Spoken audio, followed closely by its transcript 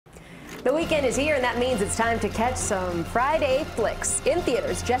The weekend is here, and that means it's time to catch some Friday Flix. In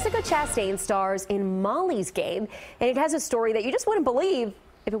theaters, Jessica Chastain stars in Molly's Game, and it has a story that you just wouldn't believe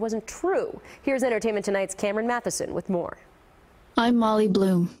if it wasn't true. Here's Entertainment Tonight's Cameron Matheson with more. I'm Molly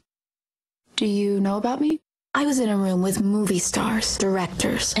Bloom. Do you know about me? I was in a room with movie stars,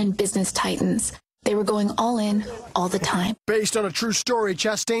 directors, and business titans. They were going all in, all the time. Based on a true story,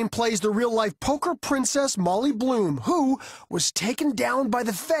 Chastain plays the real-life poker princess Molly Bloom, who was taken down by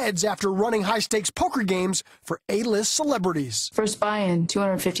the feds after running high-stakes poker games for A-list celebrities. First buy-in,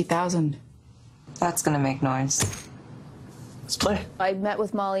 $250,000. That's gonna make noise. Let's play. I met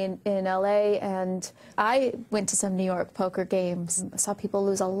with Molly in LA, and I went to some New York poker games. I saw people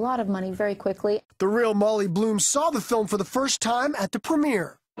lose a lot of money very quickly. The real Molly Bloom saw the film for the first time at the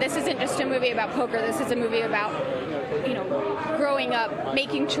premiere. This isn't just a movie about poker. This is a movie about, growing up,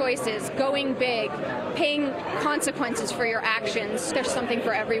 making choices, going big, paying consequences for your actions. There's something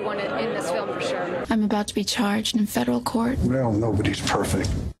for everyone in this film for sure. I'm about to be charged in federal court. Well, nobody's perfect.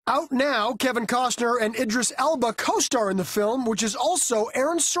 Out now, Kevin Costner and Idris Elba co-star in the film, which is also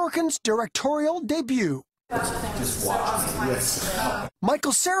Aaron Sorkin's directorial debut. Just watch me. Yes.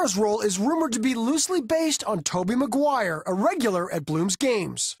 Michael Cera's role is rumored to be loosely based on Tobey Maguire, a regular at Bloom's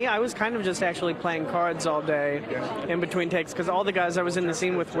games. Yeah, I was kind of just actually playing cards all day in between takes because all the guys I was in the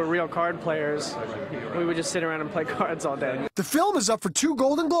scene with were real card players. We would just sit around and play cards all day. The film is up for 2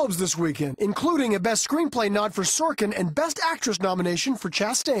 Golden Globes this weekend, including a Best Screenplay nod for Sorkin and Best Actress nomination for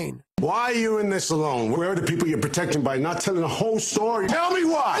Chastain. Why are you in this alone? Where are the people you're protecting by not telling the whole story? Tell me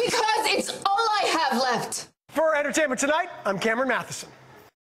why! Because it's all I have left. For Entertainment Tonight, I'm Cameron Matheson.